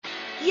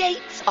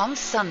Yates on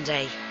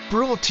Sunday.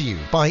 Brought to you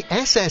by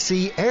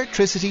SSE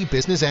Airtricity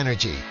Business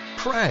Energy.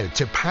 Proud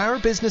to power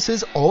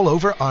businesses all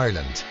over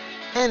Ireland.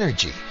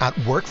 Energy at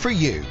work for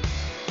you.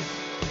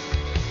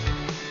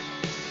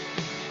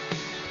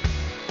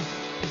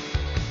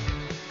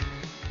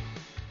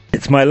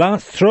 It's my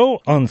last throw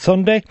on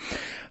Sunday,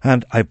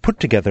 and I put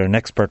together an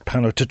expert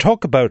panel to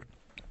talk about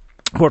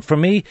what for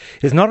me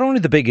is not only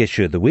the big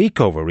issue of the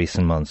week over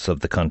recent months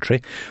of the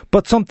country,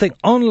 but something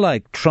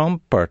unlike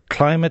Trump or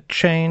climate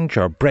change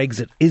or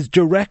Brexit is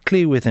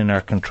directly within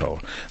our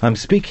control. I'm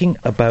speaking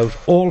about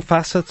all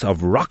facets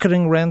of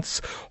rocketing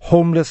rents,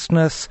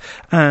 homelessness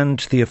and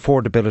the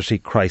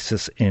affordability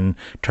crisis in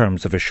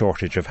terms of a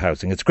shortage of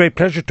housing. It's a great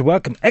pleasure to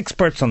welcome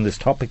experts on this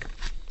topic.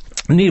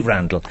 Niamh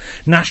Randall,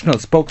 National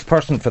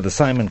Spokesperson for the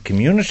Simon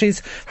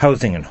Communities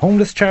Housing and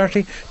Homeless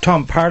Charity,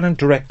 Tom Parlin,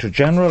 Director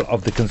General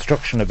of the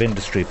Construction of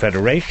Industry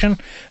Federation,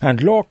 and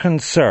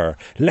Lorcan Sir,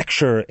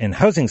 Lecturer in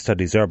Housing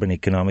Studies, Urban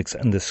Economics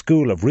and the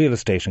School of Real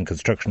Estate and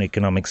Construction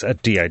Economics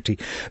at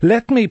DIT.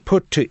 Let me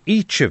put to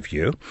each of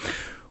you,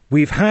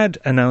 we've had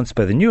announced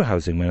by the new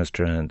Housing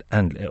Minister and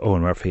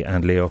Eoghan Murphy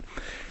and Leo,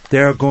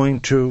 they're going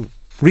to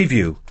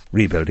review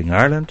Rebuilding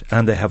Ireland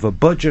and they have a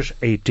Budget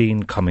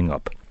 18 coming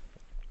up.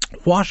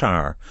 What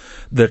are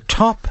the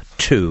top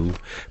two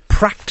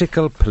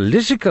practical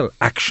political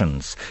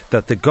actions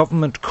that the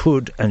government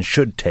could and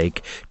should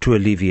take to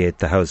alleviate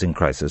the housing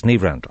crisis?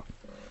 Niamh Randall.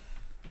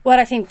 Well,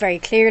 I think very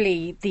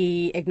clearly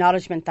the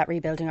acknowledgement that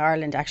Rebuilding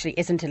Ireland actually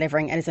isn't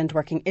delivering and isn't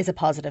working is a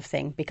positive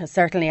thing, because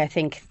certainly I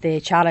think the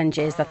challenge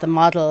is that the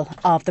model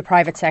of the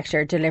private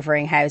sector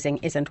delivering housing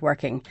isn't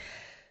working.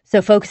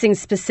 So focusing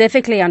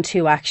specifically on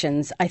two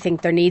actions, I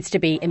think there needs to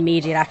be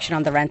immediate action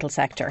on the rental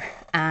sector.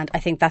 And I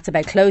think that's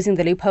about closing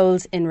the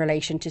loopholes in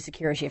relation to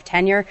security of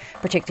tenure,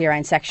 particularly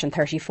around Section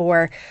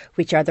 34,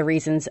 which are the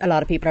reasons a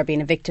lot of people are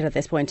being evicted at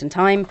this point in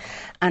time.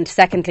 And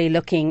secondly,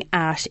 looking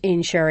at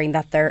ensuring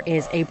that there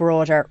is a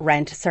broader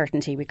rent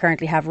certainty. We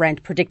currently have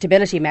rent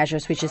predictability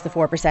measures, which is the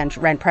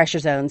 4% rent pressure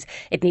zones.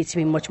 It needs to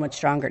be much, much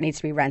stronger. It needs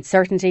to be rent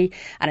certainty,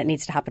 and it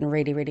needs to happen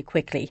really, really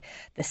quickly.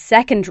 The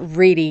second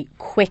really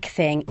quick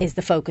thing is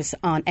the focus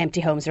on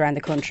empty homes around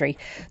the country.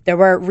 There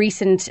were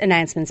recent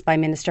announcements by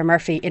Minister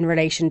Murphy in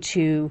relation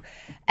to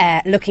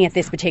looking at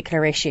this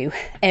particular issue.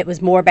 It was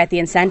more about the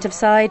incentive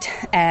side.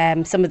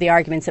 Some of the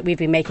arguments that we've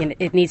been making,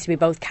 it needs to be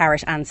both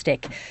carrot and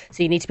stick.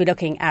 So you need to be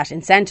looking at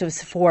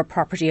incentives for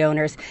property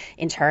owners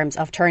in terms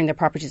of turning their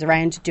properties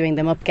around, doing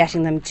them up,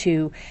 getting them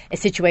to a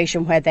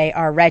situation where they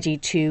are ready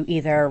to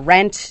either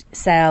rent,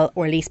 sell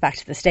or lease back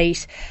to the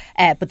state.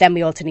 But then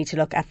we also need to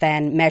look at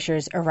then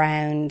measures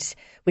around,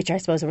 which I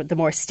suppose are the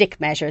more stick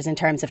measures in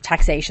terms of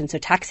taxation. So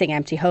taxing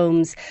empty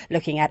homes,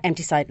 looking at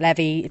empty site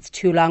levy. It's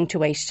too long to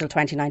wait till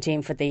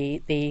 2019 for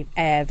the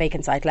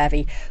vacant site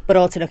levy, but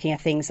also looking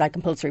at things like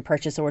compulsory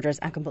purchase orders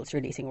and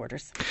compulsory leasing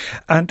orders.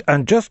 And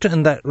just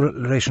in that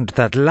relation to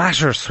that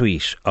latter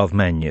suite of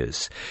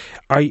menus,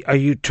 are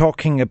you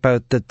talking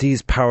about that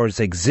these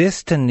powers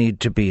exist and need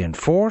to be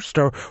enforced,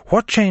 or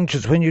what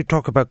changes when you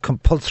talk about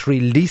compulsory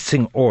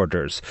leasing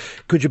orders?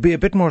 Could you be a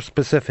bit more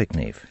specific,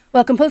 Niamh?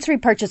 Well, compulsory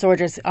purchase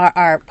orders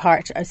are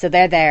part, so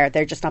they're there,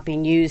 they're just not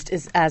being used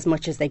as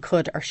much as they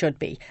could or should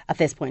be at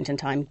this point in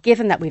time,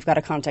 given that we've got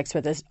a context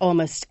where there's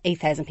almost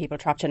 8,000 people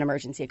trapped in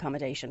emergency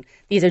accommodation.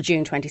 These are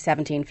June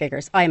 2017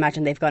 figures. I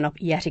imagine they've gone up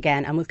yet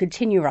again and will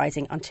continue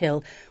rising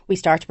until we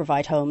start to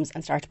provide homes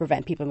and start to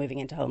prevent people moving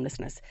into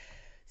homelessness.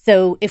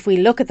 So if we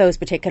look at those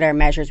particular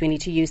measures, we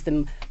need to use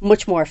them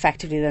much more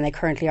effectively than they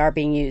currently are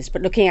being used.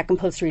 But looking at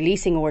compulsory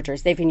leasing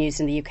orders, they've been used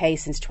in the UK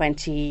since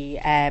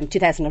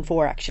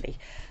 2004 actually.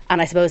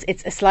 And I suppose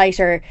it's a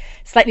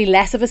slightly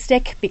less of a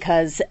stick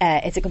because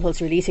it's a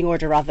compulsory leasing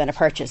order rather than a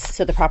purchase.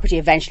 So the property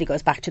eventually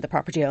goes back to the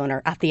property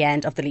owner at the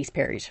end of the lease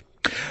period.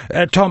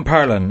 Tom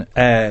Parlin,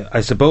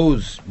 I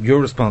suppose your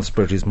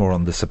responsibility is more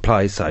on the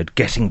supply side,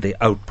 getting the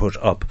output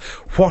up.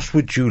 What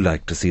would you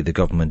like to see the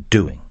government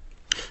doing?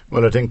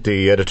 Well, I think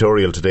the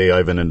editorial today,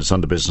 Ivan, in the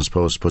Sunday Business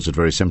Post puts it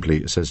very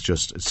simply. It says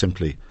just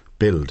simply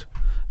build.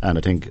 And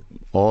I think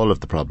all of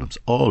the problems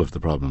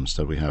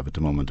that we have at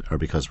the moment are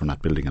because we're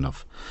not building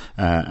enough.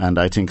 And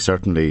I think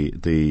certainly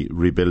the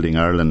Rebuilding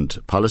Ireland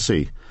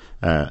policy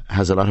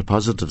has a lot of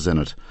positives in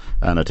it.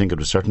 And I think it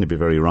would certainly be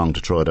very wrong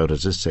to throw it out at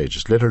this stage.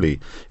 It's literally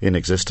in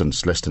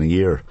existence less than a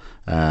year.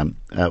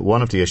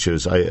 One of the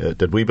issues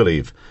that we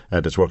believe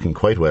that's working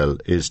quite well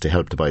is the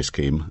Help to Buy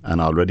scheme. And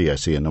already I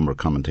see a number of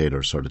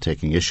commentators sort of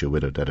taking issue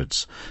with it, that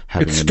it's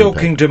having It's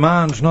stoking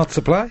demand, not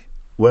supply?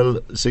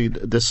 Well, see,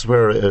 this is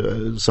where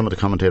some of the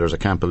commentators, I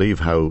can't believe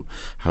how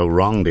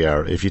wrong they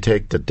are. If you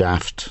take the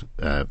Daft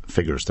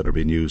figures that are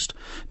being used,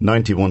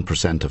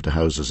 91% of the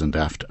houses in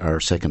Daft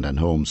are second-hand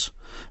homes.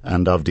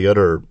 And of the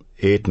other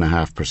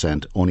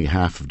 8.5%, only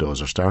half of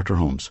those are starter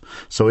homes.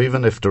 So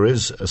even if there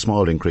is a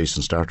small increase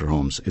in starter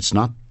homes, it's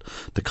not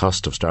the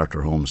cost of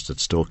starter homes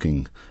that's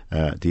stoking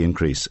the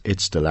increase,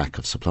 it's the lack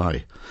of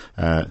supply.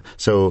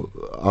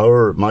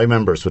 So my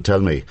members would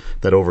tell me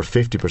that over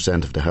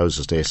 50% of the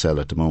houses they sell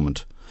at the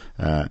moment,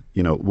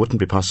 wouldn't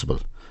be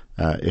possible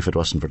if it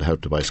wasn't for the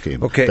Help to Buy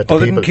scheme. Okay,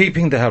 other than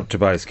keeping the Help to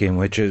Buy scheme,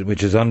 which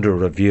is under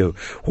review,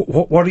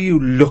 what are you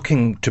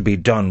looking to be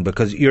done?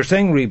 Because you're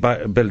saying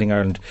Rebuilding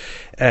Ireland,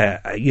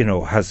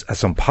 has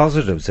some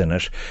positives in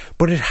it,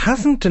 but it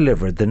hasn't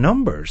delivered the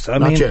numbers.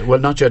 Not yet.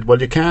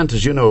 Well, you can't,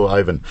 as you know,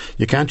 Ivan,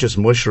 you can't just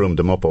mushroom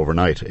them up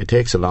overnight. It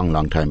takes a long,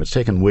 long time. It's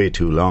taken way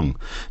too long.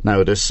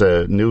 Now, this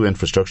new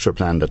infrastructure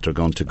plan that they're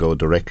going to go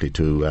directly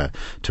to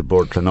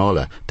Bord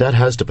Pleanála, that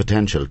has the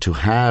potential to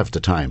have the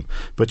time.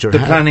 But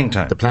planning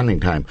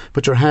time.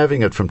 But you're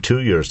having it from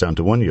 2 years down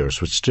to 1 year,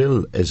 which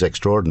still is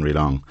extraordinarily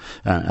long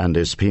and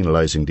is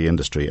penalising the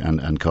industry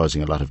and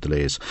causing a lot of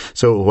delays.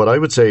 So what I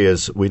would say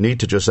is we need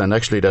to just, and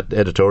actually that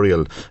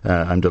editorial,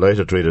 I'm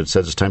delighted to read it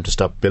says it's time to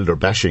stop builder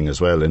bashing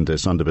as well in the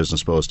Sunday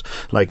Business Post.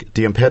 Like,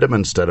 the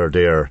impediments that are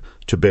there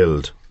to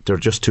build, there are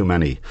just too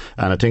many.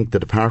 And I think the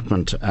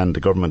department and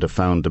the government have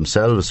found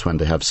themselves, when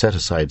they have set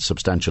aside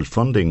substantial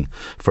funding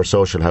for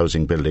social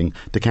housing building,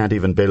 they can't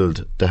even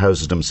build the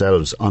houses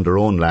themselves on their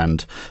own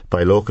land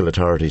by local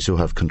authorities who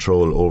have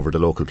control over the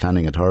local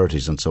planning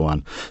authorities and so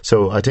on.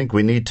 So I think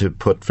we need to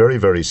put very,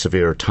 very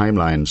severe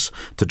timelines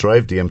to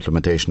drive the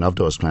implementation of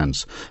those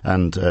plans.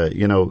 And,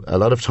 a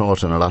lot of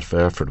thought and a lot of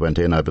effort went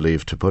in, I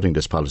believe, to putting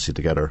this policy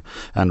together.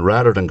 And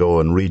rather than go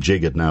and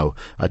rejig it now,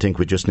 I think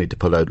we just need to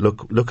pull out,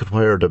 look at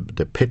where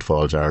the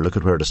pitfalls are, look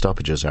at where the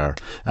stoppages are,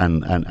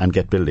 and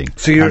get building.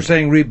 So you're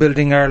saying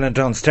Rebuilding Ireland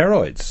on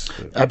steroids?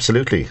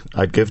 Absolutely.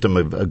 I'd give them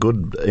a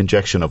good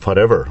injection of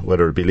whatever,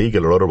 whether it be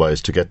legal or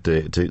otherwise, to get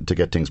to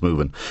get things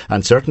moving.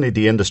 And certainly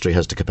the industry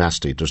has the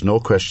capacity. There's no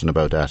question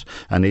about that.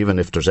 And even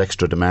if there's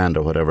extra demand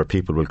or whatever,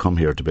 people will come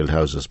here to build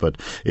houses. But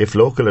if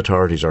local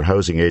authorities or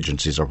housing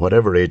agencies or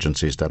whatever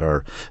agencies that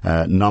are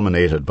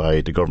nominated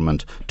by the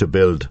government to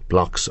build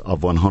blocks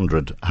of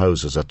 100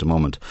 houses at the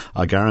moment,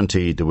 I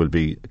guarantee there will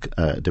be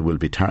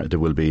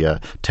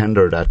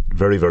tendered at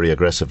very, very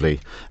aggressively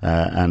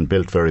and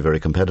built very, very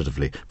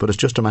competitively. But it's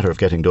just a matter of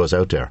getting those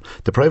out there.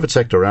 The private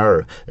sector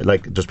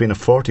there's been a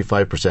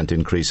 45%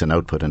 increase in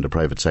output in the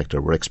private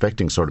sector. We're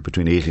expecting sort of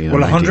between 18 and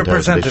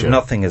 19,000 this year. 100% of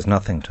nothing is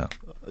nothing, Tom.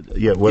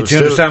 Yeah, well, do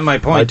you understand my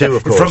point? I do,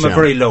 of course, from a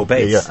very low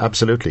base. Yeah,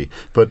 absolutely.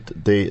 But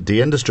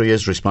the industry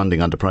is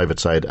responding on the private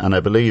side, and I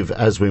believe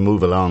as we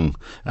move along,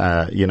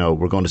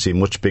 we're going to see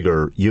much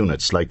bigger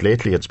units. Like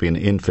lately, it's been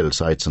infill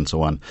sites and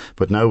so on.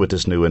 But now with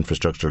this new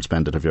infrastructural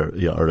spend, that if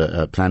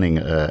you're planning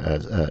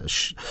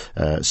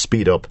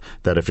speed up,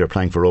 that if you're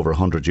planning for over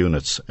 100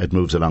 units, it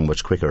moves along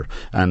much quicker.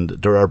 And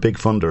there are big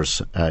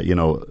funders,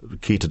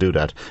 key to do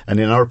that. And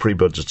in our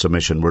pre-budget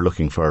submission, we're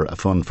looking for a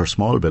fund for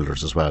small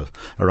builders as well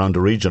around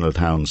the regional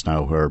towns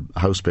now where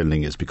house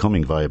building is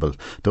becoming viable.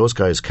 Those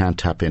guys can't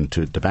tap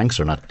into, the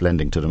banks are not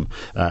lending to them,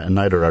 and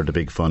neither are the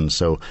big funds.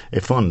 So a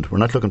fund, we're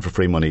not looking for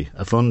free money,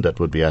 a fund that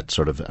would be at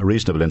sort of a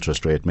reasonable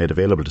interest rate made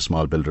available to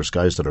small builders,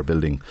 guys that are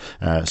building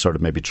sort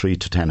of maybe 3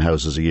 to 10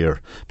 houses a year,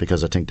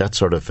 because I think that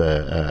sort of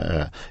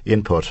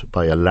input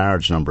by a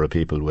large number of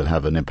people will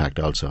have an impact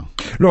also.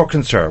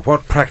 Lorcan, sir,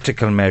 what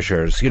practical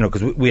measures,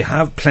 because we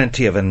have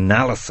plenty of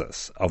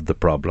analysis of the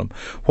problem,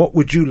 what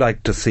would you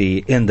like to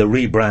see in the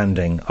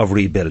rebranding of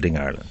Rebuilding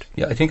Ireland?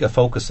 Yeah, I think a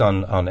focus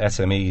on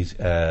SMEs,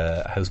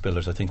 house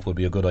builders, I think would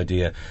be a good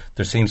idea.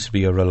 There seems to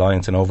be a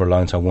reliance and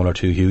over-reliance on one or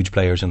two huge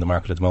players in the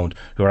market at the moment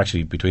who are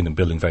actually, between them,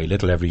 building very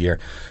little every year.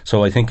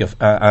 So I think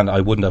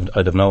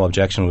I'd have no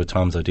objection with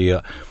Tom's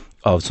idea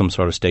of some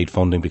sort of state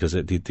funding, because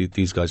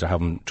these guys are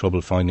having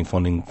trouble finding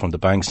funding from the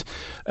banks,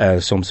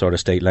 some sort of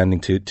state lending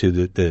to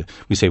the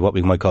we say what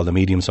we might call the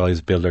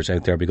medium-sized builders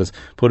out there, because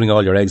putting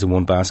all your eggs in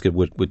one basket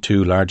with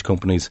two large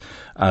companies,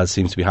 as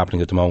seems to be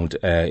happening at the moment,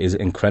 is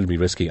incredibly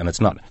risky, and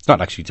it's not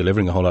actually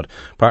delivering a whole lot,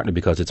 partly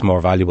because it's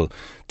more valuable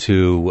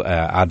to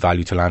add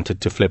value to land,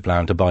 to flip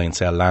land, to buy and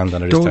sell land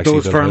than it is to actually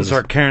those firms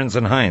are Cairns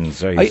and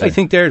Hines. I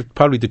think they're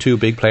probably the two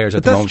big players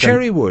at the moment. But that's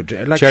Cherrywood.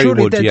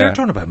 Cherrywood, they're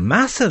talking about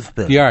massive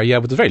building.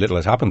 Yeah, but there's very little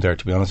has happened there,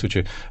 to be honest with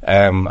you.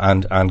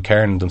 And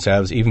Cairn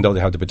themselves, even though they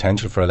have the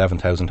potential for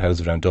 11,000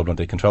 houses around Dublin,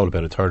 they control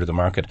about a third of the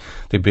market.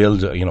 They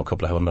build, a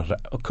couple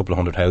of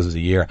hundred houses a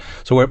year.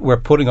 So we're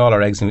putting all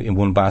our eggs in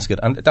one basket,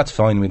 and that's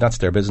fine. I mean, that's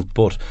their business.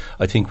 But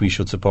I think we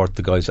should support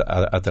the guys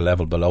at the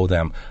level below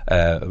them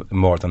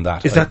more than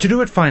that. Is that to do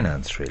with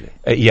finance, really?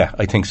 Yeah,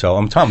 I think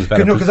so. Tom's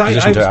better because I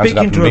was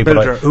speaking to a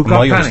builder who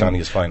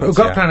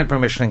got planning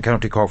permission in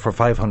County Cork for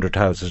 500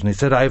 houses, and he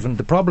said, Ivan,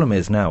 the problem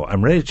is now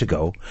I'm ready to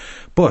go,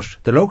 but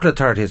the local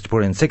authority has to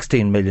put in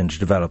 16 million to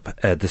develop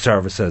the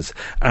services,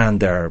 and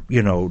they're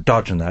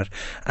dodging that,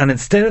 and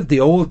instead of the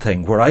old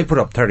thing where I put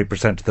up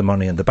 30% of the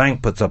money and the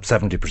bank puts up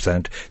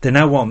 70%, they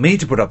now want me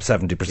to put up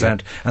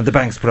 70% and the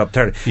banks put up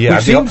 30%,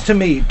 which seems to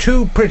me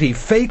two pretty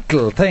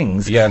fatal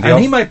things. And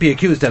he might be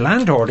accused of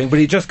land hoarding, but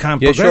he just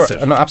can't progress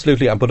it. No,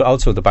 absolutely. But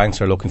also the banks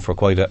are looking for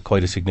quite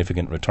a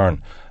significant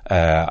return.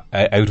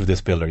 out of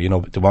this builder. You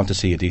know, they want to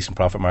see a decent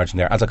profit margin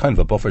there as a kind of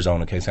a buffer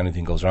zone in case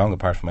anything goes wrong,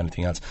 apart from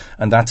anything else.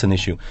 And that's an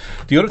issue.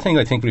 The other thing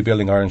I think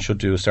Rebuilding Ireland should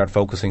do is start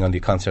focusing on the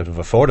concept of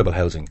affordable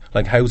housing,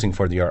 like housing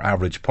for your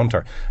average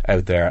punter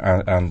out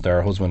there and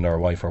their husband or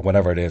wife or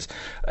whatever it is.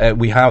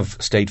 We have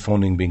state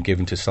funding being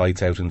given to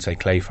sites out in, say,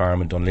 Clay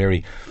Farm and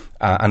Dunleary.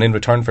 And in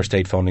return for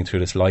state funding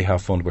through this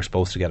LIHAF fund, we're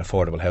supposed to get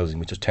affordable housing,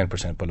 which is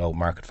 10% below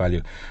market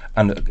value.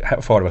 And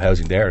affordable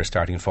housing there is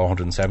starting at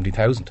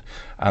 470,000.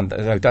 And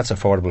that's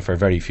affordable for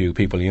very few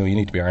people. You know, you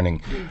need to be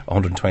earning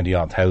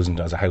 120-odd thousand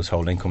as a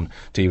household income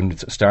to even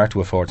start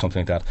to afford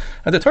something like that.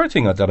 And the third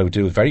thing that I would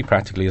do very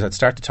practically is I'd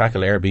start to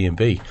tackle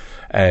Airbnb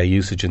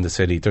usage in the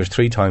city. There's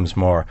 3 times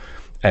more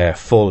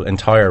full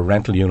entire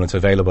rental units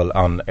available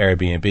on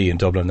Airbnb in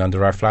Dublin than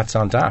there are flats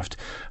on Daft.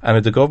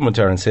 And the government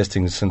are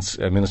insisting since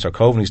Minister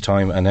Coveney's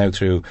time and now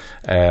through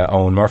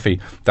Owen Murphy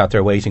that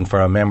they're waiting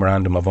for a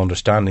memorandum of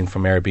understanding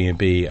from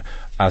Airbnb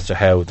as to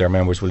how their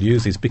members will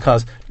use these,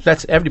 because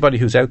everybody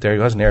who's out there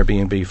who has an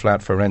Airbnb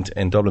flat for rent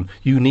in Dublin,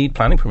 you need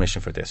planning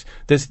permission for this.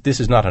 This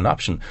is not an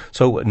option.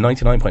 So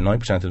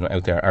 99.9% of them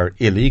out there are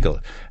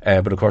illegal.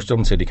 But of course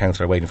Dublin City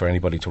Council are waiting for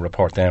anybody to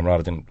report them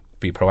rather than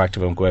be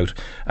proactive and go out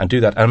and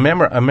do that. And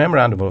a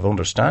memorandum of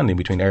understanding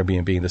between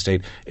Airbnb and the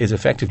state is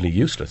effectively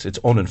useless. It's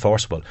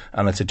unenforceable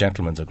and it's a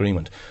gentleman's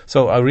agreement.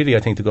 So I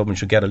think the government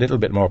should get a little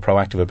bit more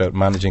proactive about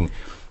managing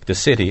the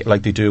city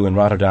like they do in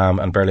Rotterdam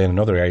and Berlin and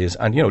other areas,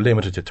 and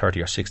limit it to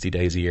 30 or 60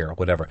 days a year or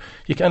whatever.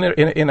 You can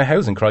in a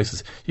housing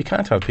crisis, you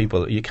can't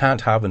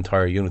have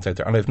entire units out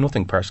there. And I have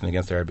nothing personally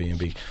against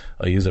Airbnb.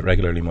 I use it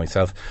regularly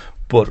myself.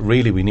 But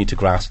really, we need to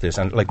grasp this.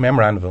 And like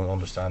memorandum of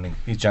understanding,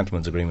 these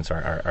gentlemen's agreements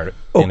are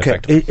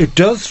ineffective. Okay, it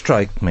does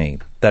strike me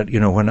that,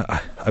 when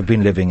I've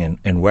been living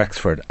in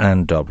Wexford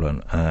and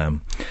Dublin,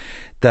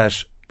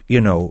 that,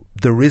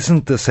 there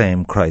isn't the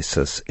same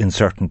crisis in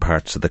certain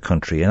parts of the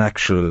country. In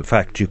actual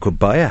fact, you could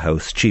buy a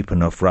house cheap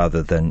enough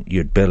rather than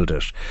you'd build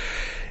it.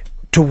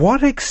 To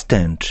what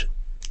extent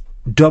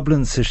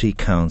Dublin City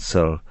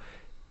Council,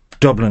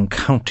 Dublin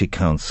County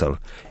Council,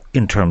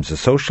 in terms of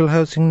social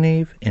housing,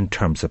 Niamh, in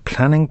terms of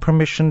planning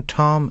permission,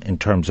 Tom, in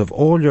terms of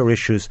all your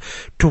issues,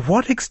 to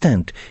what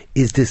extent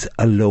is this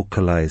a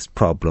localised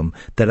problem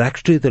that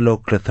actually the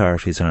local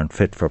authorities aren't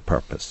fit for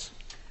purpose?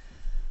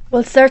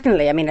 Well,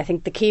 certainly. I mean, I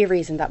think the key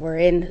reason that we're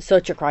in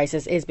such a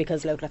crisis is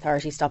because local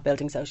authorities stopped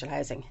building social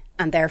housing,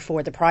 and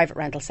therefore the private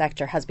rental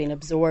sector has been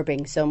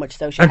absorbing so much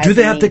social housing. And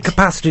do they have the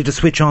capacity to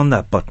switch on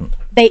that button?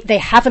 They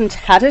haven't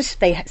had it.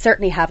 They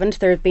certainly haven't.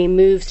 There have been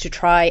moves to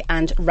try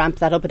and ramp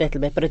that up a little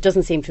bit, but it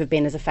doesn't seem to have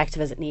been as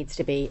effective as it needs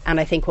to be. And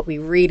I think what we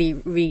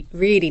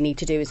really need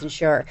to do is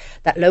ensure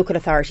that local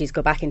authorities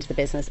go back into the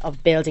business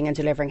of building and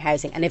delivering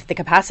housing. And if the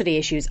capacity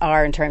issues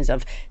are in terms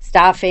of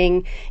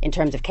staffing, in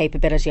terms of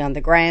capability on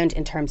the ground,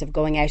 in terms of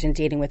going out and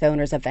dealing with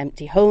owners of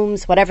empty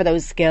homes, whatever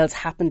those skills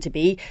happen to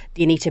be,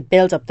 you need to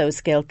build up those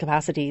skilled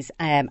capacities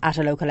at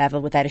a local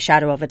level without a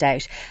shadow of a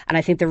doubt. And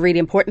I think the really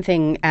important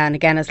thing, and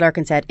again, as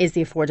Lurkin said, is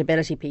the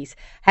affordability piece.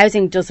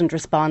 Housing doesn't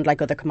respond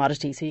like other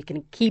commodities, so you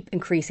can keep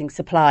increasing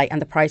supply and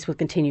the price will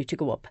continue to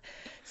go up.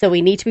 So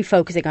we need to be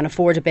focusing on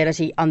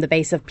affordability on the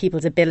basis of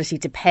people's ability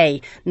to pay,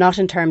 not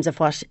in terms of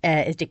what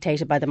is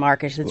dictated by the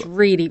market. It's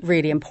really,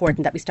 really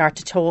important that we start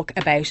to talk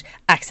about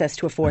access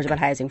to affordable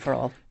housing for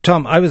all.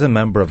 Tom, I was a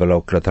member of a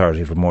local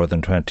authority for more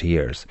than 20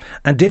 years.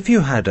 And if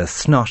you had a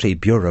snotty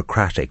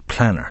bureaucratic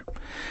planner,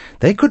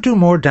 they could do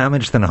more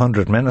damage than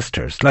 100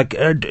 ministers. Like,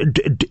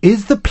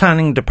 is the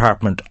planning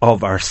department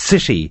of our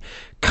city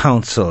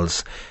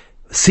councils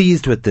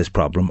seized with this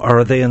problem, or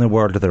are they in a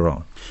world of their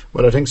own?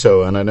 Well, I think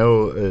so, and I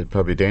know it's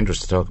probably dangerous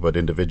to talk about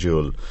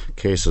individual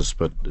cases,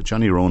 but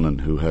Johnny Ronan,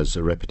 who has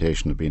a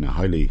reputation of being a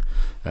highly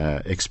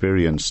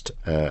experienced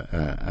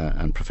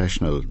and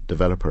professional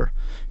developer,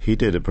 he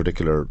did a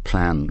particular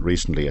plan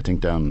recently, I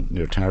think down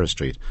near Tara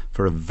Street,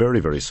 for a very,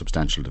 very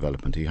substantial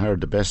development. He hired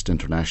the best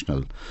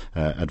international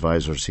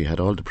advisors, he had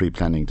all the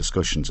pre-planning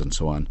discussions and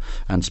so on,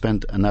 and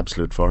spent an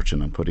absolute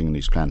fortune on putting in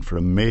his plan for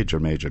a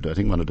major, I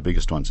think one of the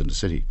biggest ones in the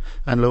city.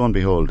 And lo and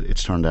behold,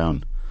 it's turned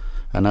down.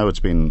 And now it's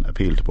been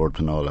appealed to Bord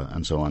Pleanála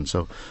and so on.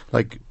 So,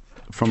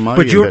 from my...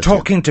 But you're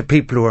talking to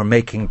people who are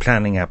making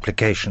planning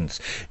applications.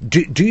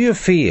 Do you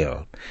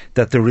feel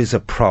that there is a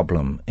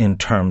problem in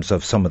terms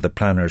of some of the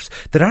planners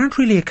that aren't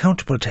really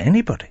accountable to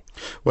anybody?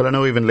 Well, I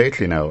know even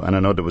lately now, and I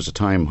know there was a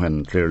time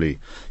when clearly,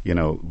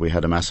 we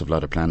had a massive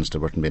lot of plans that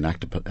weren't being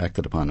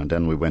acted upon, and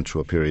then we went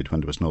through a period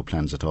when there was no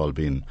plans at all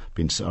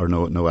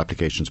no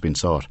applications being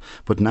sought.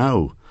 But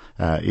now,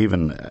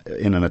 even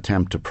in an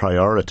attempt to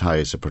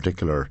prioritise a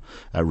particular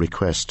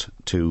request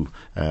to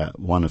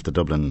one of the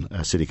Dublin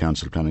City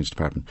Council Planning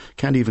Department,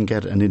 can't even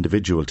get an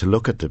individual to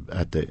look at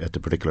the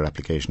particular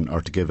application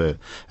or to give a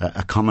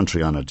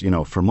commentary on it,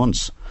 for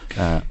months.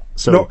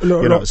 So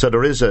so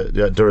there is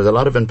a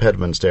lot of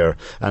impediments there,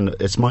 and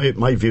it's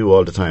my view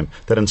all the time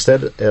that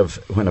instead of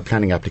when a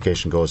planning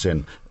application goes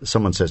in,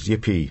 someone says,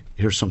 "Yippee,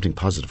 here's something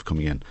positive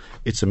coming in,"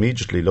 it's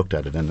immediately looked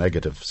at in a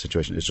negative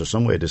situation. Is there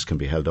some way this can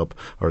be held up,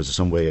 or is there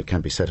some way it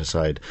can be set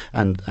aside?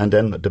 And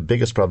then the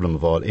biggest problem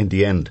of all, in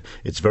the end,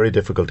 it's very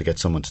difficult to get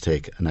someone to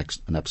take an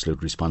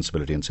absolute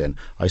responsibility and saying,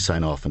 "I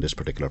sign off on this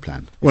particular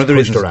plan." One of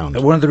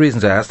the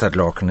reasons I asked that,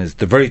 Lorcan, is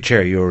the very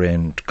chair you were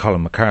in,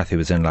 Colin McCarthy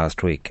was in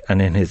last week,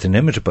 and in his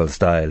inimitable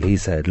style, he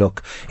said,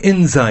 look,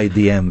 inside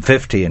the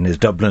M50 in his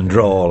Dublin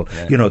drawl,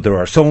 there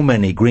are so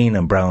many green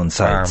and brown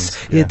sites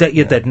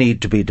that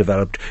need to be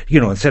developed,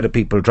 instead of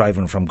people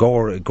driving from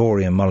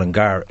Gorey and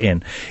Mullingar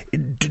in,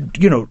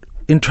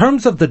 in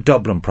terms of the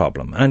Dublin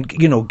problem, and,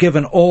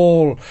 given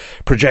all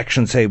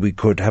projections say we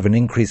could have an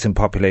increase in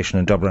population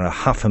in Dublin of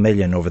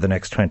 500,000 over the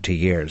next 20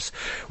 years,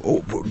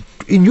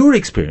 in your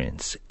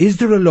experience, is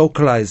there a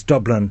localised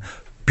Dublin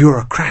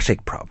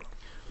bureaucratic problem?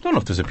 I don't know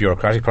if there's a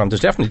bureaucratic problem.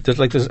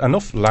 There's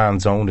enough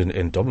land zoned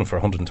in Dublin for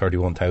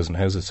 131,000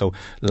 houses, so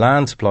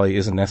land supply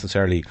isn't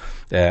necessarily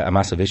a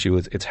massive issue.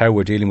 It's how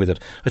we're dealing with it.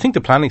 I think the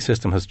planning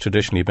system has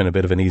traditionally been a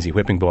bit of an easy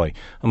whipping boy.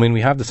 I mean,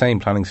 we have the same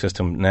planning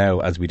system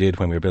now as we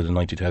did when we were building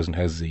 90,000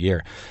 houses a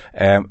year.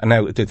 And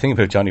now the thing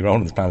about Johnny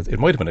Ronan's plan is it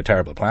might have been a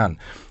terrible plan.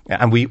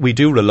 And we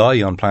do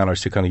rely on planners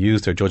to kind of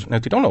use their judgment. Now,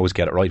 they don't always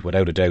get it right,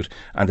 without a doubt,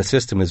 and the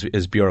system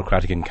is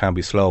bureaucratic and can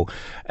be slow.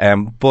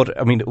 But,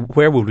 I mean,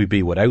 where would we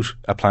be without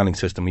a planning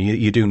system?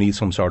 You do need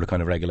some sort of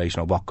kind of regulation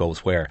of what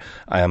goes where.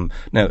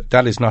 Now,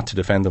 that is not to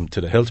defend them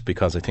to the hilt,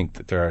 because I think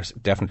that there are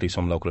definitely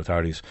some local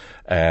authorities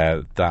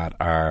that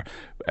are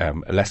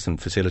less than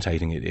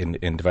facilitating it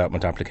in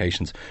development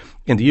applications.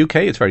 In the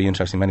UK, it's very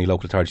interesting. Many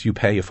local authorities, you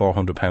pay a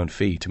 £400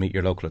 fee to meet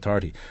your local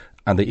authority.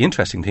 And the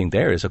interesting thing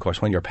there is, of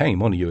course, when you're paying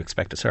money, you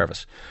expect a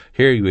service.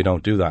 Here, we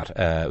don't do that.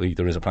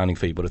 There is a planning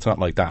fee, but it's not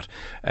like that.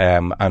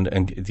 And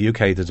in the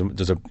UK,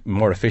 there's a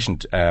more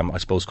efficient, I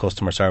suppose,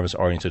 customer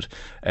service-oriented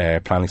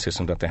planning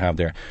system that they have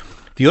there.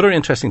 The other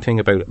interesting thing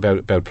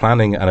about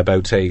planning and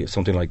about, say,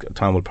 something like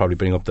Tom will probably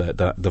bring up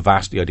the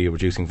VAT, the idea of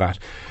reducing VAT,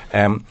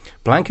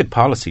 blanket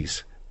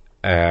policies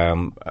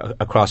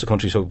across the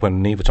country. So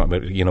when Niamh was talking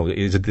about,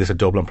 is this a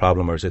Dublin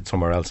problem or is it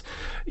somewhere else?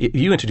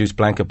 You introduce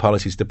blanket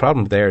policies. The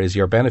problem there is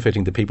you're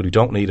benefiting the people who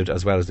don't need it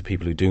as well as the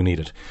people who do need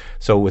it.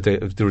 So with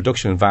the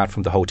reduction in VAT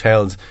from the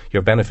hotels,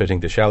 you're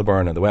benefiting the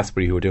Shelbourne and the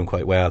Westbury, who are doing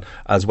quite well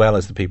as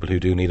the people who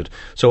do need it.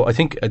 So I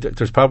think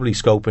there's probably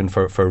scope in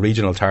for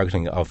regional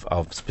targeting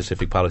of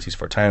specific policies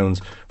for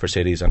towns, for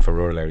cities and for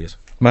rural areas.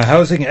 My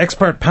housing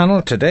expert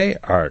panel today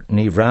are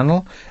Niamh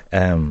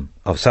Rannell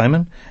of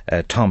Simon,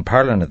 Tom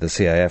Parlin of the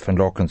CIF and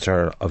Lorcan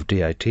Searle of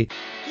DIT.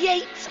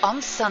 Yates on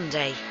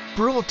Sunday.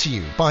 Brought to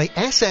you by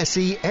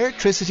SSE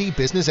Airtricity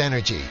Business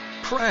Energy.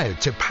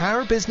 Proud to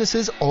power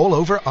businesses all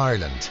over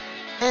Ireland.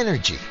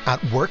 Energy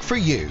at work for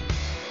you.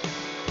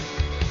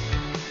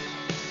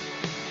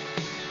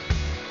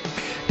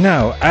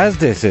 Now, as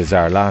this is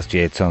our last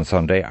Yates on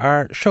Sunday,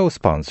 our show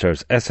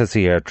sponsors,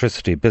 SSE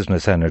Airtricity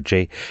Business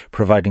Energy,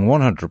 providing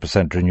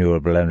 100%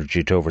 renewable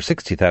energy to over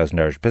 60,000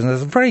 Irish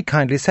businesses, very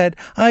kindly said,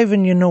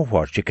 Ivan, you know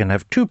what? You can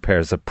have 2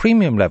 pairs of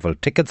premium level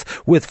tickets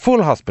with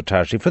full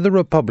hospitality for the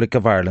Republic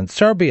of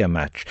Ireland-Serbia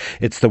match.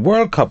 It's the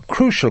World Cup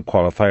crucial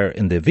qualifier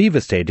in the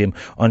Aviva Stadium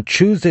on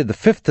Tuesday the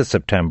 5th of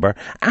September,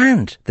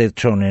 and they've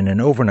thrown in an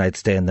overnight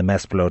stay in the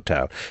Mespil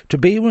Hotel. To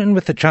be in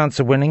with the chance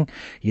of winning,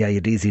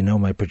 you'd easy know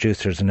my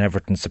producer's an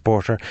Everton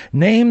supporter.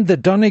 Name the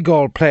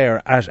Donegal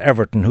player at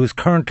Everton who's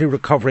currently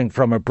recovering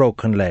from a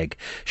broken leg.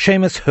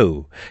 Seamus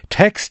who?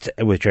 Text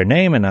with your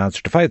name and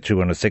answer to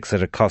 53106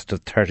 at a cost of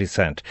 30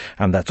 cents.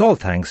 And that's all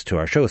thanks to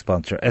our show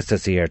sponsor,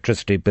 SSE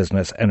Airtricity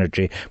Business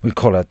Energy. We'll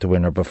call out the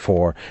winner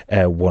before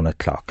 1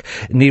 o'clock.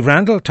 Niamh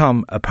Randall,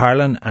 Tom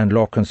Parlin and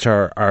Lorcan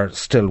Searle are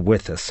still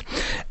with us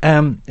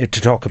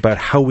to talk about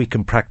how we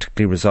can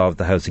practically resolve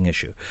the housing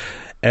issue.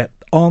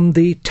 On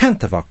the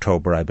 10th of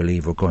October, I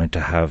believe, we're going to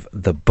have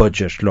the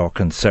budget,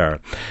 Lorcan Searle.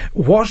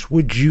 What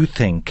would you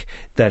think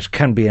that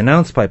can be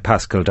announced by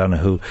Paschal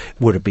Donohoe?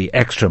 Would it be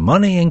extra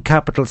money in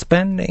capital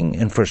spending,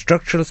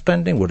 infrastructural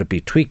spending? Would it be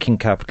tweaking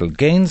capital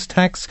gains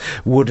tax?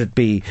 Would it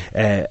be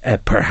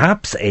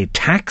perhaps a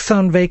tax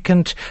on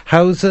vacant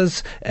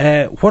houses?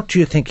 What do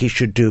you think he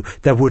should do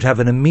that would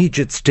have an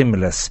immediate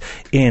stimulus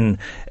in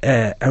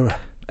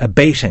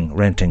abating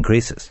rent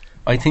increases?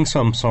 I think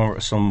some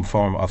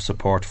form of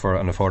support for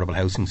an affordable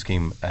housing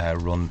scheme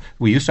run.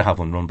 We used to have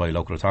one run by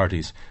local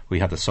authorities. We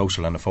had the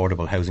social and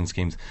affordable housing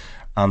schemes,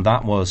 and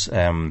that was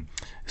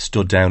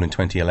stood down in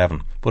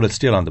 2011. But it's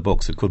still on the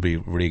books. It could be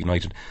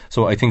reignited.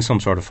 So I think some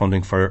sort of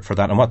funding for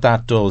that. And what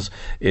that does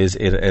is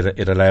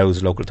it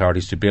allows local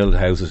authorities to build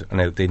houses,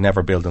 and they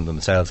never build them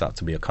themselves. That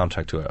to be a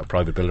contract to a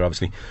private builder,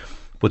 obviously.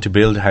 but to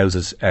build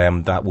houses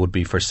that would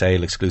be for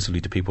sale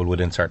exclusively to people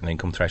within certain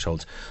income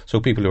thresholds.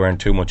 So people who earn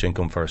too much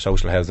income for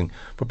social housing,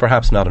 but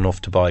perhaps not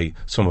enough to buy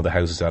some of the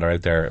houses that are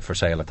out there for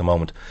sale at the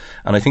moment.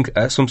 And I think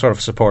some sort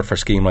of support for a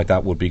scheme like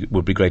that would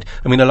be great.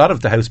 I mean, a lot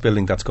of the house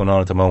building that's going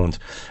on at the moment,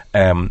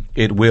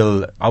 it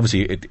will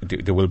obviously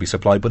there will be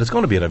supply, but it's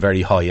going to be at a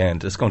very high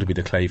end. It's going to be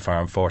the Clay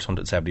Farm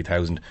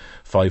 470,000,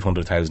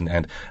 500,000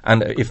 end.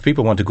 And if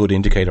people want a good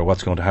indicator of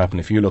what's going to happen,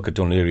 if you look at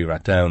Dún Laoghaire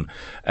Rathdown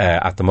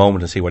at the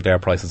moment and see what their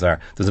prices are,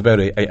 there's about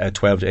a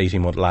 12 to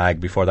 18 month lag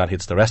before that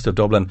hits the rest of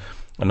Dublin,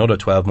 another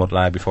 12 month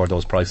lag before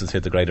those prices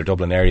hit the greater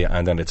Dublin area,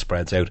 and then it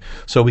spreads out.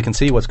 So we can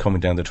see what's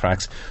coming down the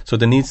tracks. So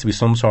there needs to be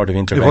some sort of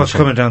intervention. What's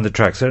coming down the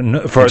tracks? For the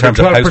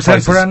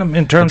 12% per annum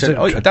in terms of...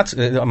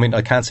 I mean,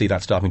 I can't see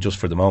that stopping just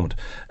for the moment.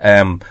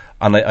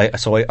 And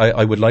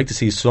I would like to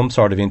see some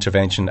sort of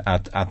intervention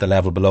at the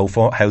level below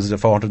houses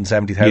of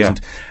 470,000.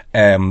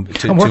 And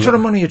what sort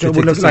of money would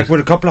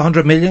a couple of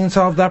 100 million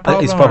solve that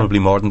problem? It's probably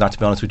more than that, to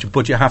be honest with you.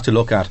 But you have to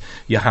look at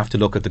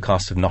the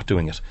cost of not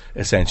doing it,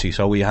 essentially.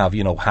 So we have,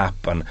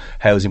 HAP and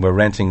housing. We're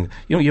renting.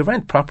 You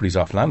rent properties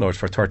off landlords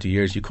for 30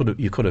 years. You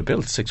could have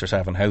built 6 or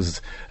 7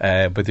 houses,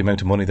 but the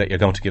amount of money that you're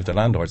going to give the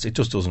landlords, it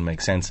just doesn't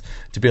make sense.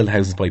 To build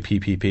houses by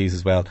PPPs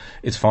as well,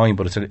 it's fine,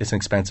 but it's an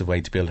expensive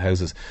way to build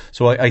houses.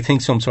 So I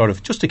think some sort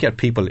of, just to get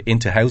people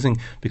into housing,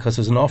 because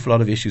there's an awful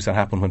lot of issues that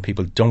happen when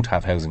people don't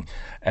have housing,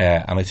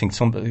 and I think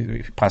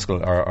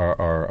Pascal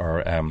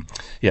or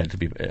it'll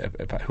be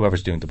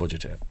whoever's doing the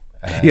budget.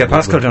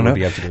 Pascal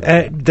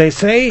Donoghue. They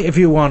say if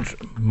you want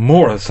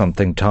more of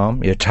something,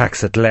 Tom, you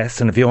tax it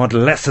less, and if you want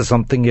less of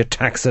something, you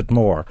tax it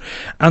more.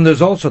 And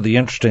there's also the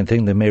interesting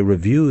thing, they may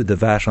review the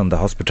VAT on the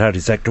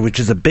hospitality sector, which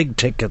is a big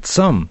ticket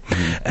sum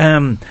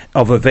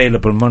of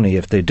available money.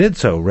 If they did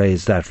so,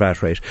 raise that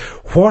VAT rate.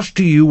 What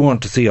do you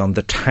want to see on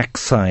the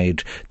tax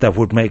side that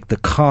would make the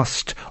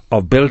cost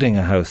of building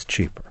a house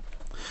cheaper?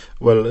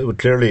 Well,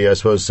 clearly, I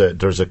suppose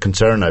there's a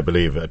concern, I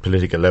believe, at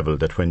political level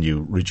that when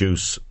you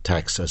reduce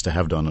tax, as they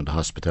have done on the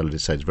hospitality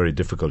side, it's very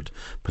difficult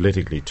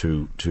politically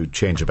to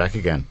change it back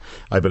again.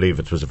 I believe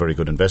it was a very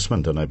good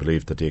investment, and I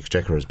believe that the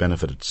Exchequer has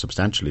benefited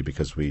substantially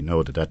because we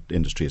know that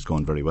industry is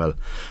going very well.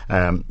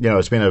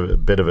 It's been a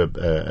bit of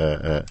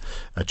a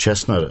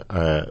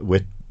chestnut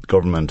with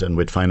government and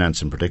with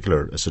finance in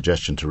particular, a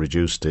suggestion to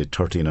reduce the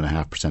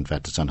 13.5%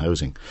 VAT that's on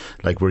housing.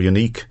 Like, we're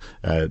unique.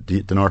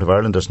 The North of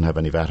Ireland doesn't have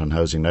any VAT on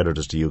housing, neither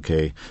does the UK,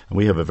 and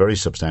we have a very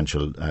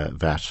substantial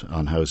VAT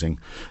on housing.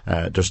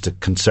 There's the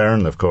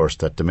concern, of course,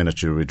 that the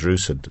minute you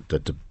reduce it,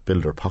 that the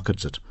builder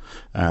pockets it.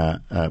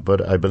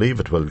 But I believe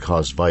it will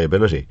cause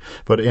viability.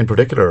 But in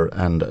particular,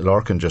 and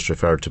Larkin just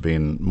referred to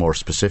being more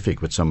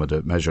specific with some of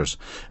the measures,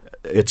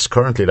 it's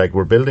currently, like,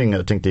 we're building,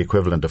 I think, the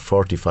equivalent of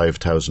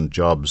 45,000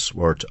 jobs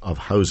worth of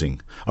housing,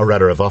 or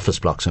rather of office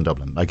blocks in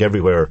Dublin. Like,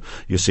 everywhere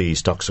you see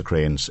stocks of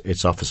cranes,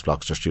 it's office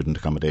blocks or student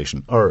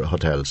accommodation or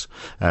hotels.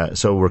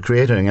 So we're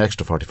creating an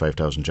extra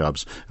 45,000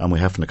 jobs, and we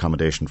have an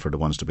accommodation for the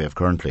ones that we have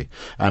currently.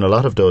 And a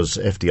lot of those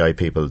FDI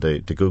people, the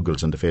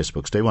Googles and the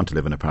Facebooks, they want to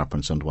live in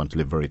apartments and want to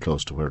live very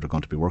close to where they're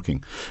going to be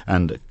working.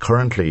 And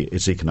currently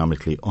it's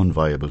economically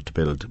unviable to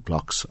build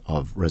blocks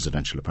of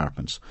residential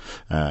apartments.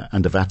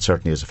 And the VAT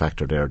certainly is a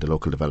factor there, the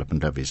local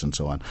development levies and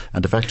so on.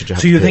 And the fact that you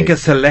have So you think a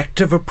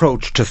selective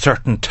approach to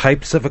certain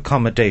types of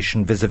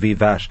accommodation vis-a-vis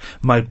VAT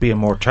might be a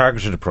more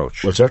targeted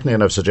approach? Well, certainly,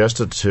 and I've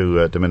suggested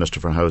to the Minister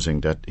for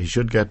Housing that he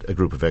should get a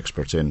group of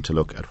experts in to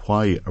look at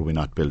why are we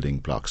not building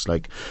blocks.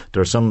 Like,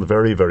 there are some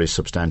very, very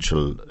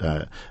substantial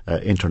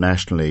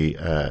internationally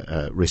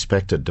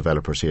respected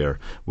developers here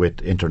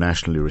with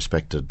internationally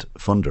respected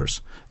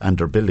funders, and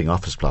they're building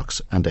office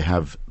blocks, and they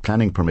have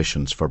planning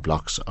permissions for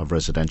blocks of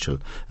residential,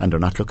 and they're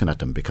not looking at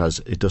them because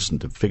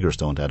the figures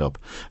don't add up.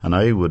 And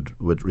I would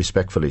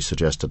respectfully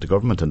suggest that the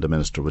government and the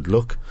minister would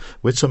look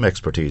with some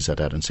expertise at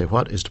that and say,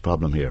 what is the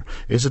problem here?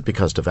 Is it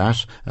because the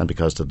VAT and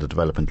because of the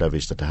development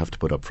levies that they have to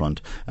put up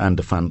front, and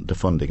the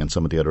funding and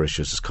some of the other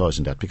issues is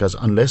causing that? Because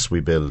unless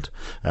we build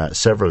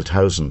several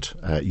thousand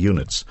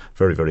units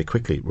very, very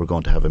quickly, we're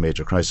going to have a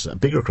major crisis, a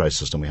bigger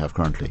crisis than we have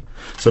currently.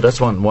 So that's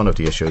one of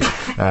the issues.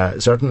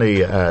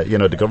 Certainly,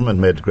 the government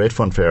made great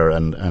funfair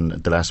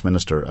and the last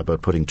minister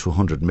about putting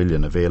 200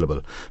 million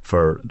available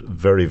for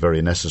very,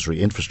 very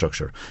necessary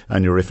infrastructure.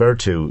 And you referred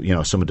to,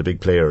 some of the big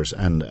players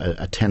and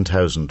a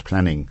 10,000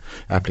 planning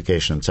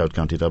application in South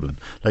County Dublin.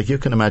 Like, you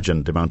can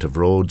imagine the amount of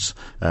roads,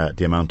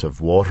 the amount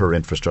of water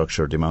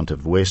infrastructure, the amount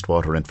of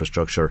wastewater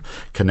infrastructure,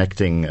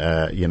 connecting,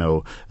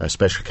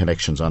 special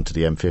connections onto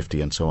the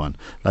M50 and so on.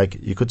 Like,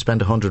 you could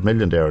spend 100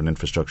 million there on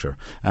infrastructure.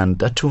 And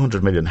that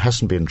 200 million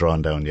hasn't been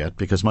drawn down yet,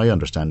 because my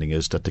understanding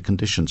is that the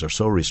conditions are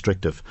so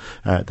restrictive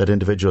that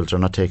individuals are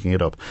not taking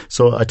it up.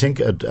 So I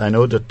think, I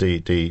know that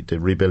the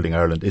Rebuilding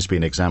Ireland is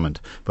being examined,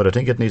 but I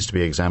think it needs to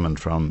be examined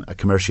from a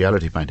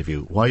commerciality point of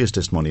view. Why is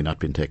this money not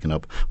being taken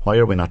up? Why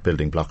are we not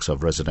building blocks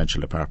of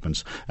residential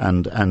apartments?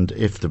 And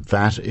if the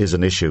VAT is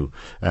an issue,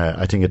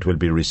 I think it will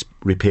be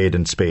repaid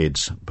in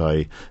spades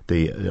by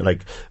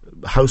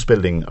house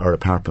building or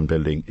apartment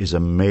building is a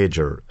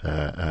major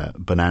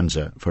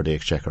bonanza for the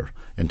Exchequer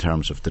in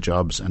terms of the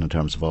jobs and in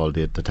terms of all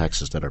the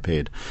taxes that are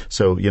paid.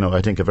 So,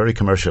 I think a very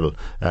commercial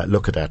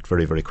look at that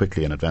very, very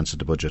quickly in advance of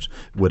the budget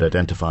would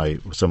identify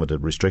some of the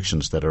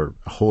restrictions that are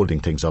holding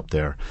things up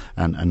there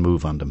and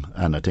move on them.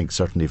 And I think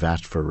certainly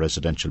VAT for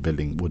residential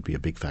building would be a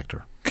big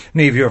factor.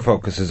 Niamh, your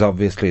focus is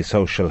obviously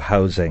social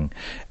housing.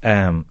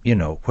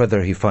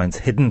 Whether he finds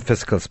hidden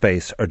fiscal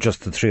space or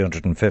just the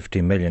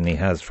 350 million he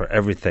has for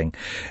everything,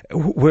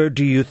 where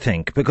do you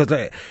think? Because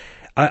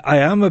I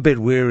am a bit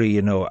weary,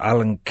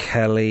 Alan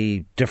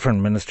Kelly,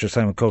 different ministers,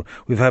 Simon Coe.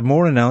 We've had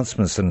more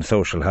announcements in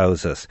social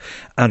houses,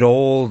 and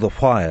all the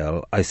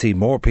while I see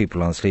more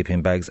people on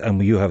sleeping bags,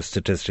 and you have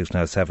statistics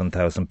now,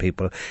 7,000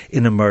 people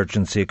in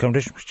emergency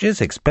accommodation, which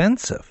is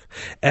expensive.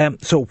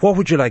 So what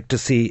would you like to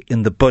see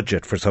in the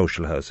budget for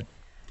social housing?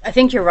 I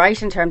think you're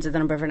right in terms of the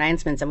number of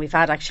announcements, and we've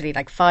had actually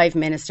 5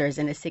 ministers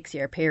in a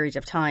 6-year period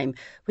of time,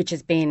 which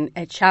has been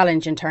a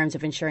challenge in terms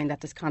of ensuring that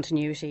there's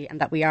continuity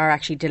and that we are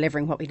actually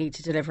delivering what we need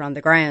to deliver on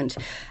the ground.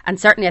 And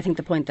certainly I think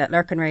the point that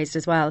Lurkin raised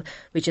as well,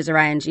 which is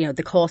around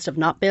the cost of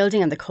not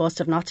building and the cost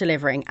of not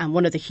delivering, and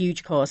one of the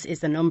huge costs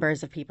is the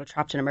numbers of people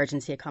trapped in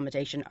emergency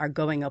accommodation are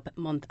going up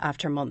month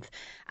after month.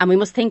 And we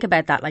must think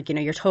about that,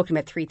 you're talking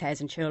about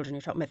 3,000 children,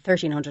 you're talking about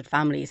 1,300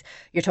 families,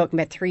 you're talking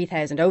about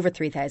over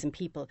 3,000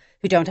 people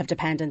who don't have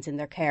dependents in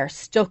their care,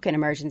 stuck in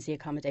emergency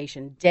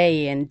accommodation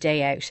day in,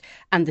 day out.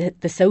 And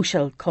the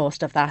social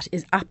cost of that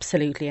is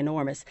absolutely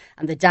enormous,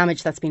 and the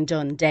damage that's been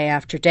done day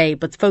after day.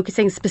 But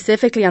focusing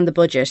specifically on the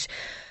budget,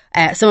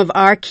 some of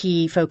our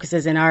key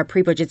focuses in our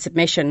pre-budget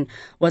submission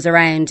was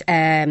around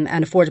an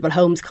affordable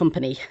homes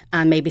company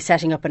and maybe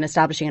setting up and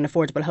establishing an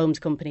affordable homes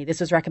company.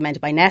 This was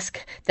recommended by NESC,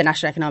 the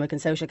National Economic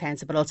and Social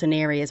Council, but also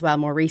NERI as well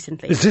more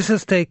recently. Is this a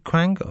state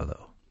quango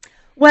though?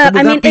 Well,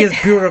 would that be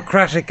as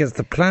bureaucratic as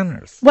the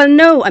planners? Well,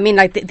 no.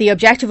 The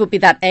objective would be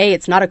that A,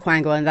 it's not a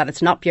quango and that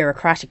it's not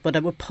bureaucratic, but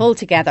it would pull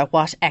together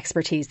what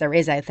expertise there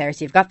is out there.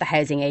 So you've got the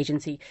housing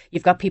agency,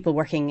 you've got people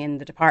working in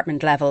the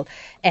department level,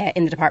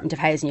 in the Department of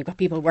Housing, you've got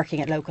people working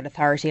at local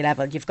authority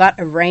level, you've got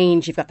a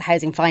range, you've got the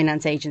Housing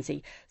Finance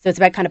Agency. So it's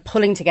about kind of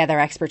pulling together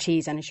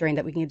expertise and ensuring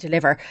that we can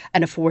deliver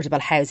an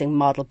affordable housing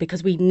model,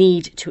 because we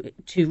need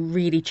to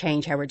really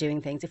change how we're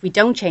doing things. If we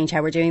don't change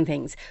how we're doing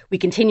things, we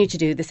continue to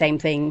do the same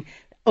thing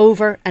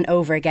over and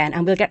over again,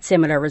 and we'll get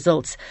similar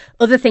results.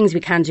 Other things we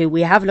can do,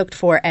 we have looked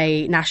for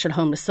a national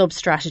homeless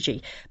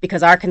sub-strategy,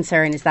 because our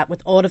concern is that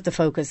with all of the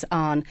focus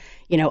on,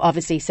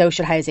 obviously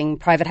social housing,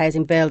 private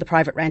housing bill, the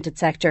private rented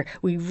sector,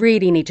 we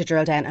really need to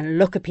drill down and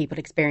look at people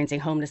experiencing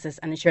homelessness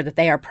and ensure that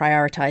they are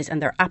prioritised,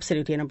 and they're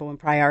absolutely a number one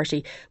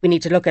priority. We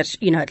need to look at,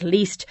 at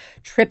least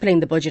tripling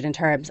the budget in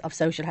terms of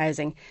social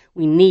housing.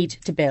 We need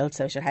to build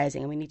social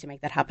housing, and we need to make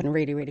that happen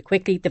really, really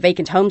quickly. The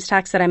vacant homes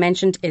tax that I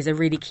mentioned is a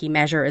really key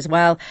measure as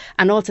well.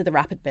 And also the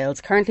rapid builds.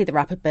 Currently the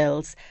rapid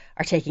builds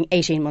are taking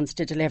 18 months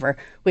to deliver,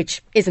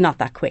 which is not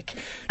that quick.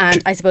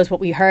 And I suppose what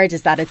we heard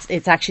is that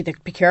it's actually the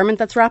procurement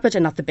that's rapid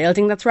and not the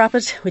building that's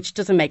rapid, which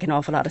doesn't make an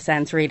awful lot of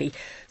sense really.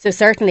 So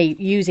certainly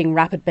using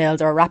rapid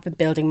build or a rapid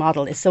building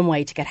model is some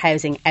way to get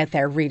housing out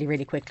there really,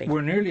 really quickly.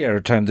 We're nearly out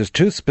of time. There's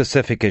 2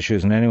 specific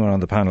issues, and anyone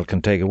on the panel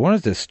can take it. One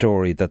is this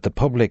story that the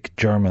public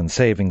German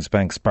savings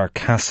bank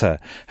Sparkasse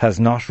has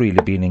not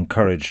really been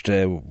encouraged.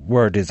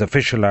 Word is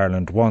official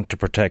Ireland want to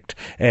protect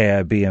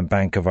AIB and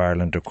Bank of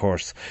Ireland, of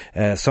course.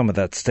 Some of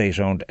that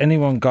state-owned.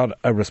 Anyone got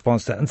a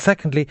response to that? And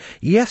secondly,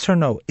 yes or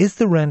no, is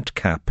the rent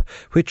cap,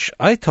 which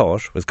I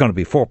thought was going to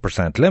be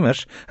 4%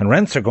 limit, and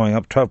rents are going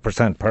up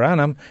 12% per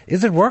annum,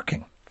 is it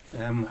working?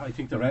 I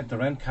think the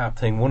rent cap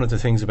thing, one of the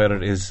things about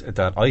it is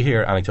that I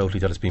hear anecdotally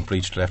that it's been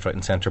breached left, right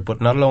and centre,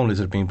 but not alone is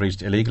it being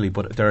breached illegally,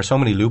 but there are so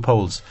many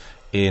loopholes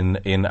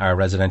in our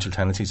Residential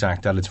Tenancies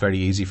Act that it's very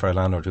easy for a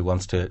landlord who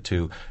wants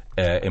to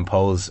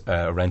impose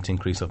a rent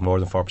increase of more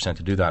than 4%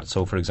 to do that.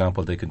 So, for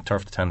example, they can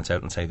turf the tenants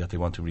out and say that they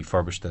want to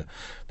refurbish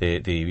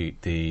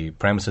the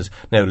premises.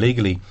 Now,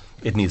 legally,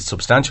 it needs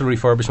substantial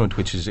refurbishment,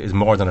 which is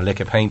more than a lick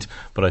of paint.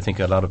 But I think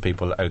a lot of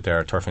people out there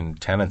are turfing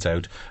tenants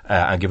out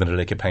and giving it a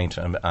lick of paint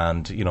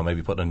and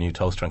maybe putting a new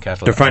toaster and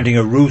kettle. They're finding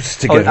a ruse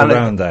to get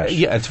around that.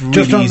 Yeah, it's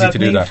really easy to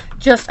do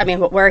that.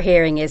 What we're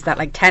hearing is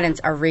that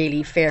tenants are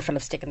really fearful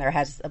of sticking their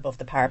heads above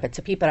the parapet.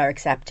 So people are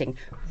accepting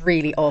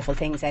really awful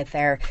things out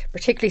there,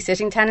 particularly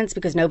sitting tenants,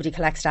 because nobody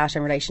collects data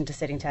in relation to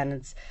sitting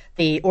tenants.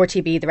 The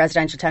RTB, the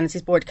Residential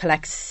Tenancies Board,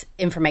 collects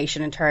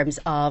information in terms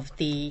of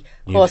the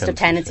cost of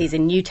tenancies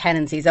and new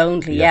tenancies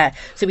only. Yeah.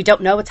 So we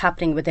don't know what's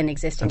happening within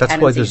existing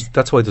tenancies.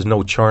 That's why there's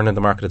no churn in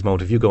the market at the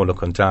moment. If you go and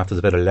look on Daft, there's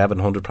about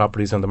 1,100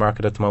 properties on the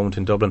market at the moment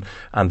in Dublin,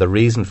 and the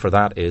reason for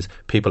that is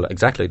people,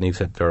 exactly like Niamh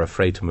said, they're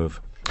afraid to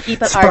move.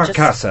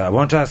 Sparkasse, I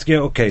want to ask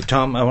you,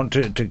 Tom, I want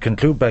to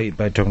conclude by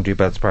talking to you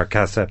about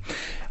Sparkasse.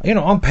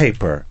 On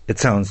paper, it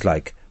sounds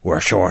like we're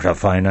short of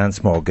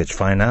finance, mortgage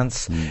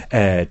finance.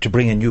 To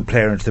bring a new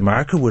player into the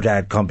market would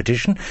add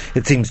competition.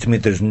 It seems to me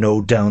there's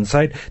no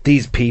downside.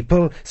 These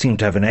people seem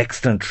to have an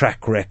excellent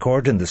track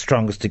record in the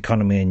strongest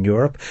economy in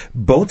Europe,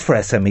 both for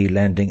SME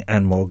lending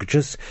and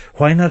mortgages.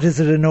 Why not is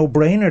it a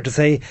no-brainer to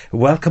say,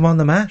 welcome on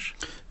the mat?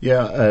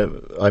 Yeah,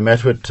 I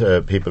met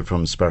with people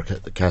from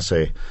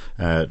Sparkasse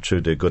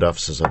through the good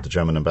offices of the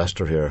German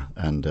ambassador here,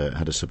 and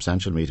had a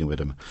substantial meeting with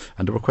him.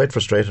 And they were quite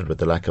frustrated with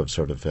the lack of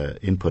sort of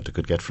input they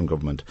could get from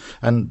government.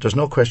 And there's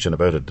no question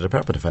about it. The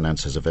Department of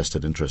Finance has a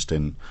vested interest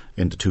in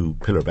the two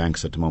pillar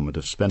banks at the moment.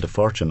 They've spent a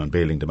fortune on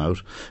bailing them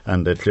out,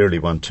 and they clearly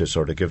want to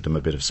sort of give them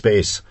a bit of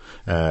space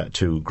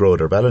to grow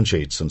their balance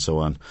sheets and so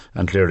on.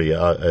 And clearly,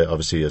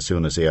 obviously, as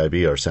soon as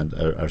AIB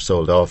are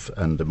sold off,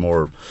 and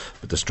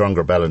the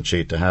stronger balance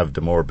sheet to have, the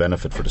more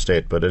benefit for the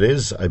state. But it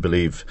is, I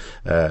believe,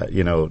 to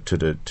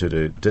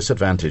the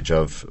disadvantage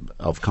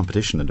of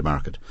competition in the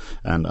market.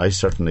 And I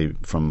certainly,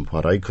 from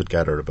what I could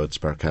gather about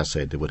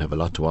Sparkasse, they would have a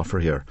lot to offer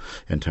here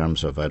in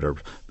terms of either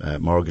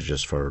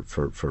mortgages for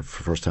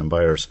first-time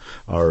buyers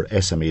or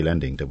SME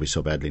lending that we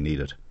so badly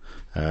needed.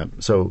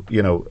 So,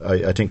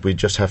 I think we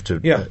just have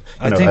to,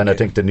 I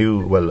think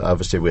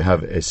obviously we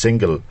have a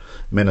single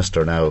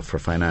minister now for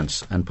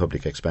finance and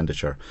public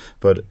expenditure,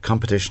 but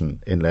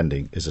competition in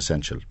lending is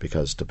essential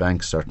because the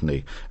banks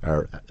certainly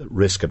are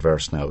risk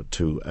adverse now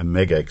to a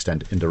mega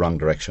extent in the wrong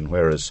direction,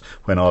 whereas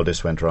when all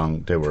this went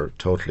wrong, they were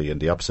totally in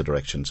the opposite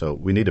direction. So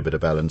we need a bit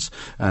of balance,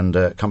 and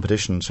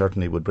competition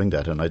certainly would bring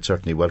that, and I'd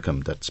certainly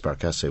welcome that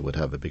Sparkasse would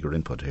have a bigger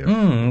input here.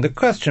 The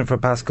question for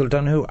Paschal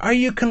Donohoe, are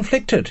you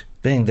conflicted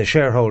being the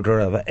shareholder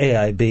of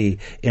AIB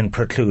in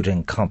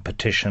precluding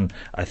competition?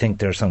 I think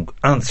there are some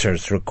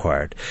answers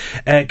required.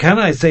 Can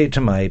I say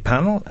to my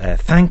panel,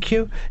 thank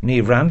you.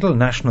 Niamh Randall,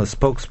 National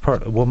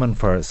Spokeswoman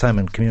for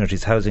Simon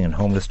Communities Housing and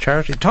Homeless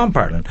Charity. Tom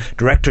Parlin,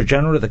 Director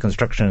General of the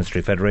Construction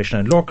Industry Federation,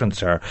 and Lorcan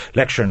Sir,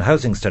 Lecturer in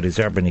Housing Studies,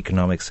 Urban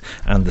Economics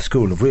and the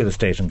School of Real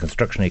Estate and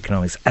Construction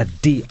Economics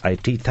at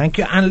DIT. Thank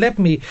you. And let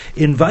me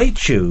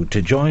invite you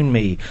to join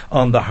me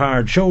on the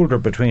hard shoulder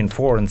between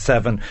 4 and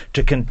 7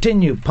 to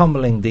continue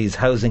pummeling these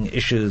housing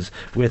issues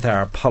with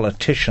our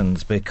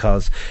politicians,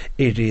 because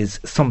it is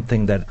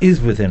something that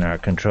is within our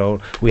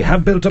control. We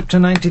have built up to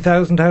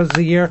 90,000 houses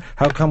a year.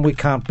 How come we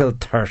can't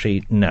build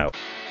 30 now?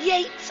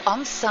 Yates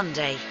on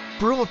Sunday.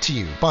 Brought to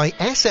you by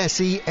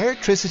SSE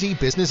Airtricity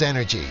Business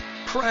Energy.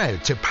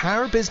 Proud to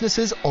power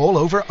businesses all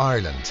over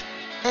Ireland.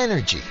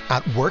 Energy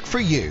at work for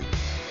you.